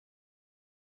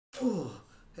Oh,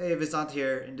 hey, Visant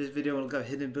here. In this video, we'll look at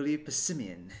hidden ability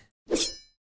Passimian.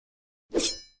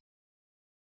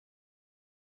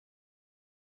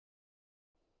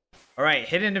 Alright,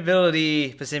 hidden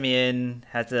ability Passimian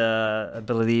has the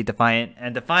ability Defiant,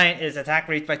 and Defiant is attack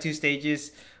rate by 2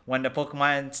 stages when the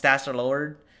Pokemon stats are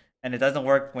lowered, and it doesn't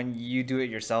work when you do it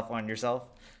yourself on yourself.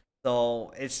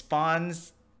 So it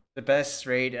spawns the best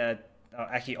rate at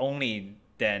actually only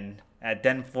Den at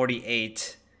Den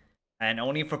 48. And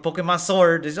only for Pokemon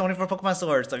Sword. This is only for Pokemon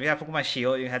Sword. So if you have Pokemon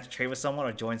Shield, you have to trade with someone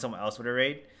or join someone else with a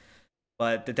raid.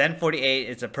 But the Den 48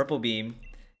 is a purple beam.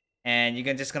 And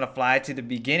you're just gonna fly to the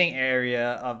beginning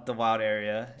area of the wild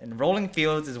area. And Rolling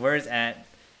Fields is where it's at.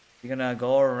 You're gonna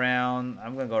go around.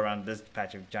 I'm gonna go around this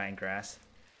patch of giant grass.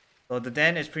 So the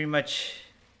Den is pretty much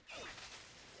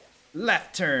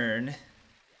left turn.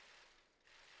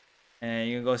 And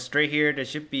you can go straight here. There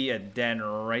should be a Den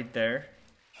right there.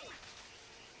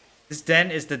 This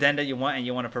den is the den that you want, and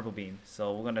you want a purple beam.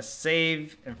 So we're gonna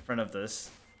save in front of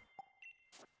this.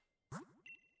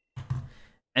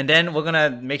 And then we're gonna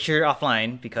make sure you're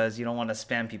offline because you don't want to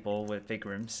spam people with fake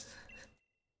rooms.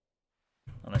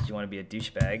 Unless you want to be a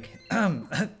douchebag.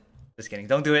 Just kidding,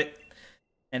 don't do it.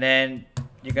 And then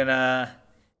you're gonna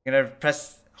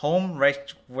press home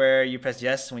right where you press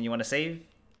yes when you want to save.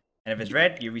 And if it's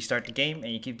red, you restart the game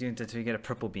and you keep doing it until you get a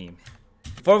purple beam.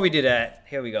 Before we do that,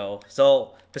 here we go.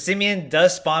 So Passimian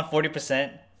does spawn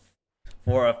 40%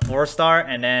 for a 4-star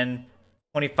and then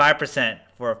 25%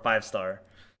 for a 5-star.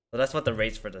 So that's what the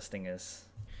rates for this thing is.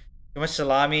 Too much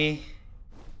salami.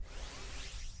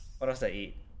 What else I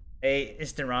eat? Hey,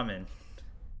 instant ramen.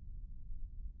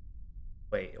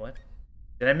 Wait, what?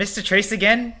 Did I miss the trace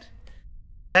again?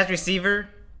 That receiver,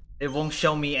 it won't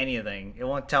show me anything. It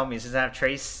won't tell me since I have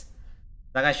trace.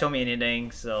 It's not gonna show me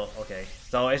anything, so okay.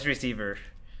 So it's receiver.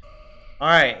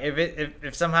 Alright,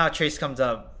 if somehow trace comes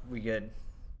up, we good.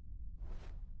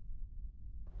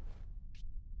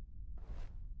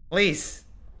 Please.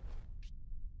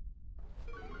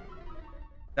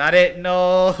 Not it,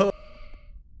 no.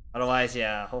 Otherwise,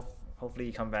 yeah, hopefully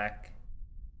you come back.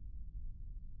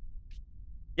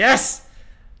 Yes!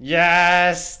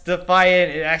 Yes!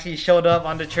 Defiant, it actually showed up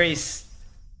on the trace.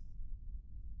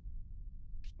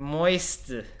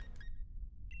 Moist.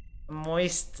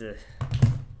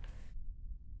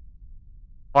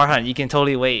 Farhan, you can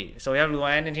totally wait. So we have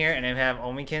Luan in here and then we have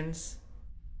Omikins.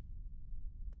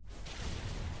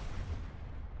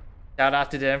 Shout out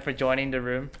to them for joining the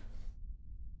room.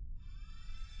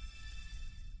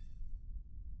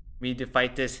 We need to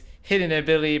fight this hidden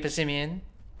ability Passimian.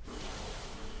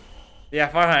 Yeah,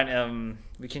 Farhan,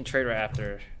 we can trade right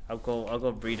after. I'll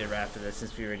go breed it right after this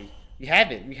since we already we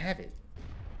have it.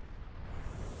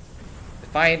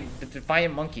 The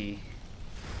Defiant monkey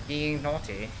being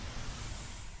naughty.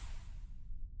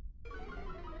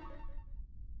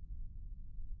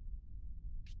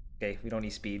 Okay, we don't need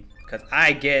speed because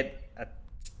I get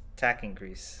attack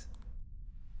increase.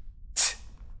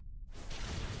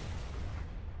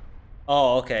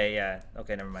 Oh, okay, yeah.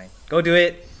 Okay, never mind. Go do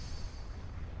it.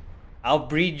 I'll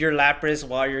breed your Lapras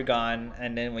while you're gone,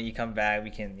 and then when you come back,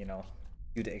 we can, you know,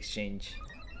 do the exchange.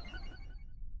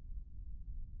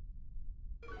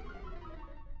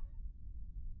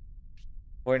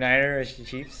 Niner or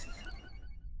Chiefs?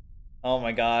 Oh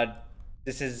my god.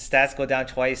 This is stats go down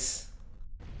twice.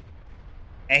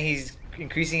 And he's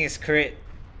increasing his crit.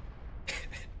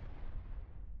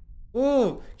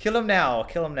 Ooh, kill him now.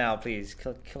 Kill him now, please.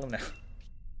 Kill him now.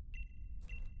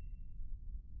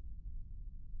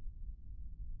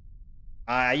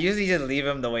 I usually just leave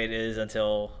him the way it is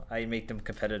until I make them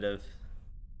competitive.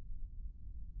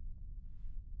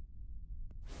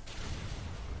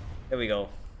 There we go.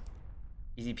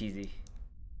 Easy peasy.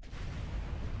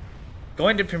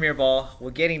 Going to Premier Ball.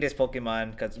 We're getting this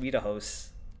Pokemon because we the hosts.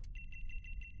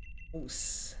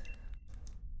 Oos.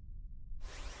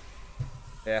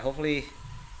 Yeah, hopefully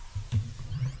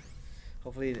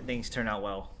things turn out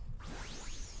well.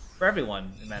 For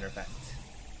everyone, as a matter of fact.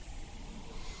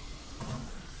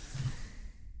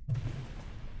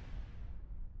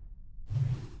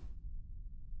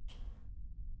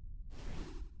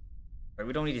 Right,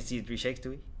 we don't need to see 3 shakes,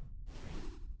 do we?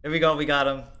 There we go, we got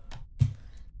him.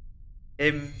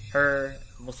 Him, her,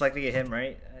 most likely a him,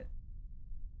 right?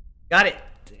 Got it!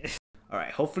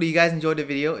 Alright, hopefully you guys enjoyed the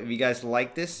video. If you guys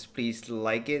like this, please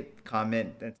like it,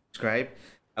 comment, and subscribe.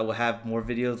 I will have more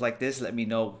videos like this. Let me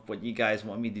know what you guys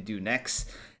want me to do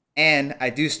next. And I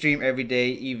do stream every day,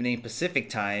 evening Pacific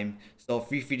time, so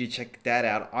feel free to check that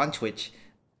out on Twitch.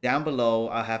 Down below,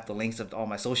 I'll have the links of all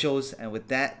my socials. And with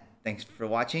that, thanks for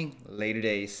watching. Later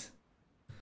days.